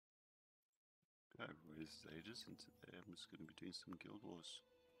Raise ages, and today I'm just going to be doing some Guild Wars.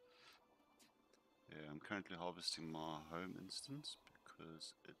 Yeah, I'm currently harvesting my home instance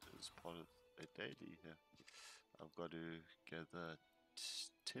because it is part of a daily here. I've got to gather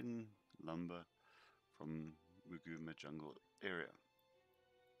 10 lumber from Muguma jungle area.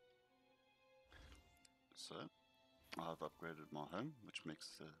 So I've upgraded my home, which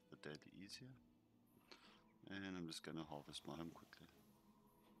makes the daily easier. And I'm just going to harvest my home quickly.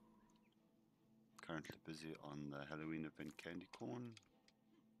 Currently busy on the Halloween event candy corn.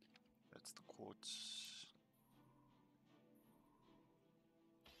 That's the quartz.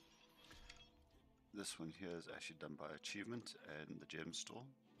 This one here is actually done by achievement and the gem store.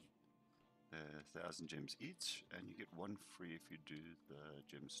 They're 1,000 gems each, and you get one free if you do the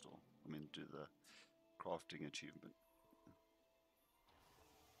gem store. Do the crafting achievement.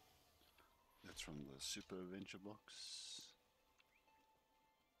 That's from the Super Adventure box.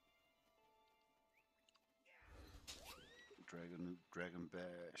 Dragon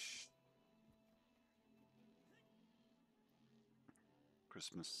Bash.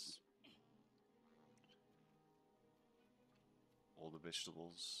 Christmas. All the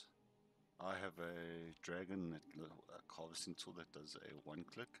vegetables. I have a dragon, a harvesting tool that does a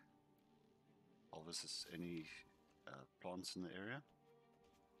one-click. Harvests any plants in the area.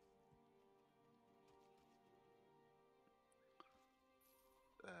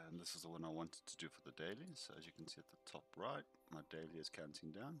 And this is the one I wanted to do for the daily. So as you can see at the top right, my daily is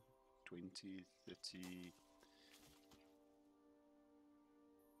counting down. 20, 30,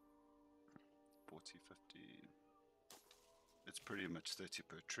 40, 50. It's pretty much 30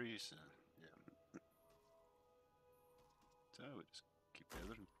 per tree, so yeah. So we just keep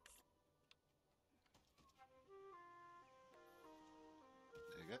gathering.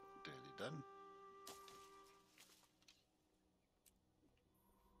 There you go, daily done.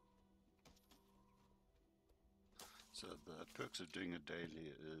 So the perks of doing a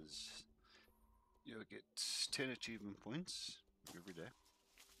daily is you'll get 10 achievement points every day,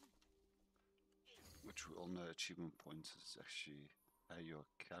 which we all know achievement points is actually how your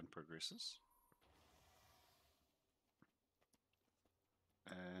account progresses.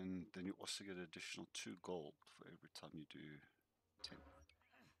 And then you also get additional 2 gold for every time you do 10.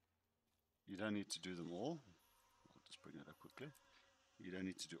 You don't need to do them all. I'll just bring it up quickly. You don't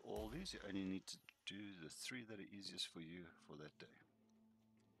need to do all these, you only need to do the 3 that are easiest for you for that day.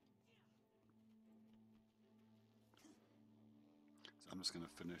 So I'm just going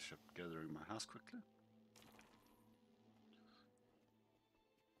to finish up gathering my house quickly.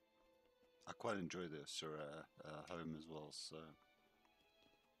 I quite enjoy the Asura home as well, so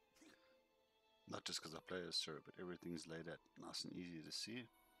not just because I play Asura, but everything's laid out nice and easy to see.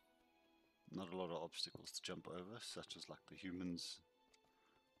 Not a lot of obstacles to jump over, such as like the humans.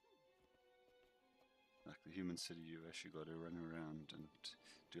 Like the human city, you actually got to run around and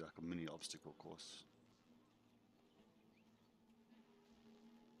do like a mini obstacle course.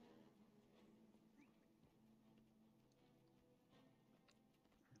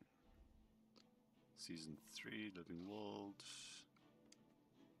 Season 3, Living World.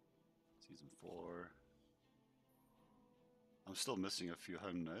 Season 4. I'm still missing a few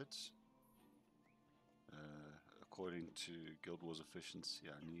home nodes. According to Guild Wars efficiency,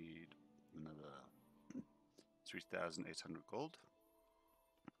 I need another 3,800 gold,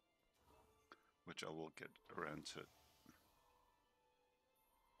 which I will get around to it.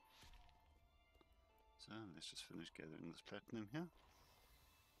 So let's just finish gathering this platinum here.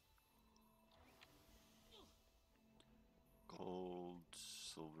 Gold,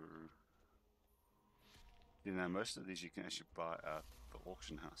 silver. You know, most of these you can actually buy at the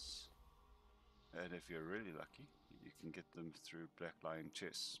auction house. And if you're really lucky, you can get them through Black Lion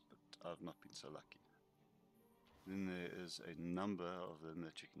chests, but I've not been so lucky. Then there is a number of them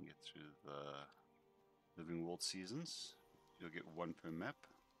that you can get through the Living World seasons. You'll get 1 per map.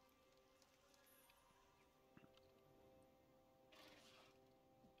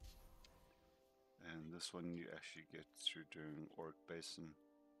 And this one you actually get through during Auric Basin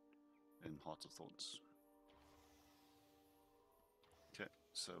and Heart of Thorns. Okay,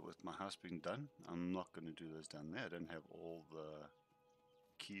 so with my house being done, I'm not going to do those down there. I don't have all the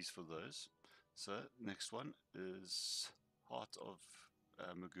keys for those. So next one is Heart of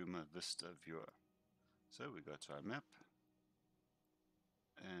Muguma Vista Viewer. So we go to our map,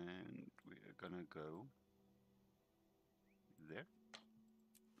 and we are going to go there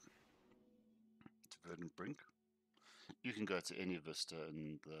to Verdant Brink. You can go to any vista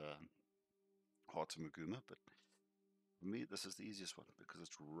in the Heart of Muguma, but for me, this is the easiest one because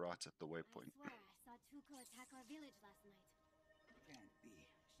it's right at the waypoint. I swear I saw Tuko attack our village last night. Can't be.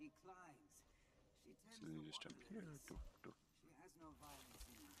 She climbs. So then you just jump here, doof, doof, She has no violence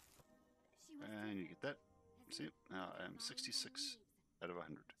in her. and you get that. See, now I am 66 out of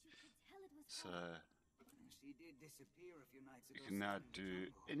 100. So She did disappear a few nights ago. you can now somewhere in the do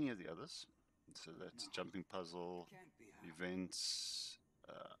jungle. any of the others. So that's No. jumping puzzle, Can't be her. events,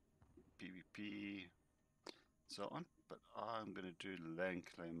 PvP, so on. But I'm going to do Land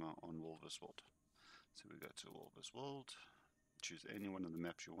Claimer on Wolverswold. So we go to Wolverswold, choose any one of the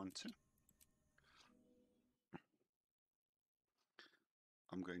maps you want to.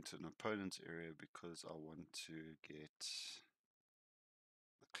 I'm going to an opponent's area because I want to get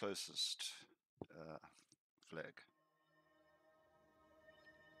the closest flag.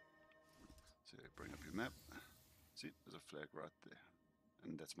 So bring up your map. See, there's a flag right there.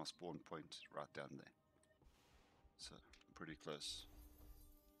 And that's my spawn point right down there. So, pretty close.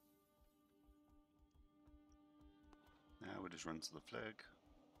 Now we just run to the flag.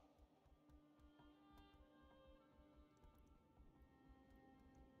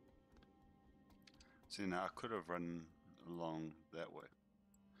 See, now I could have run along that way.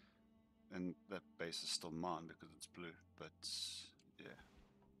 And that base is still mine because it's blue, but yeah.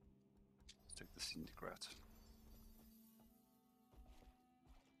 Let's take the scenic route.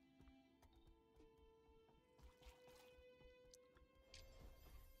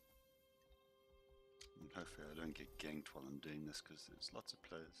 And hopefully I don't get ganked while I'm doing this because there's lots of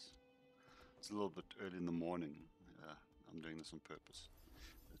players. It's a little bit early in the morning. I'm doing this on purpose.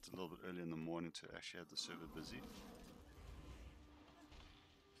 It's a little bit early in the morning to actually have the server busy.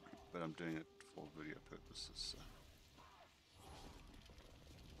 But I'm doing it for video purposes. So.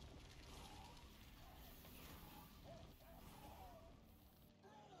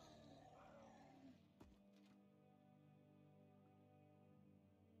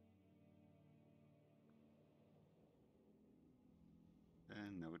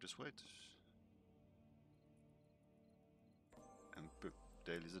 And now we just wait. And boom,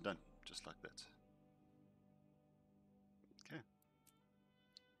 dailies are done, just like that. Okay.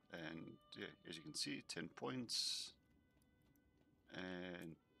 And yeah, as you can see, 10 points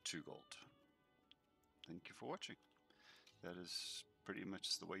and 2 gold. Thank you for watching. That is pretty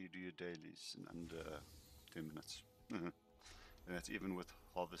much the way you do your dailies in under 10 minutes. And that's even with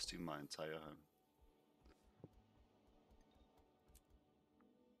harvesting my entire home.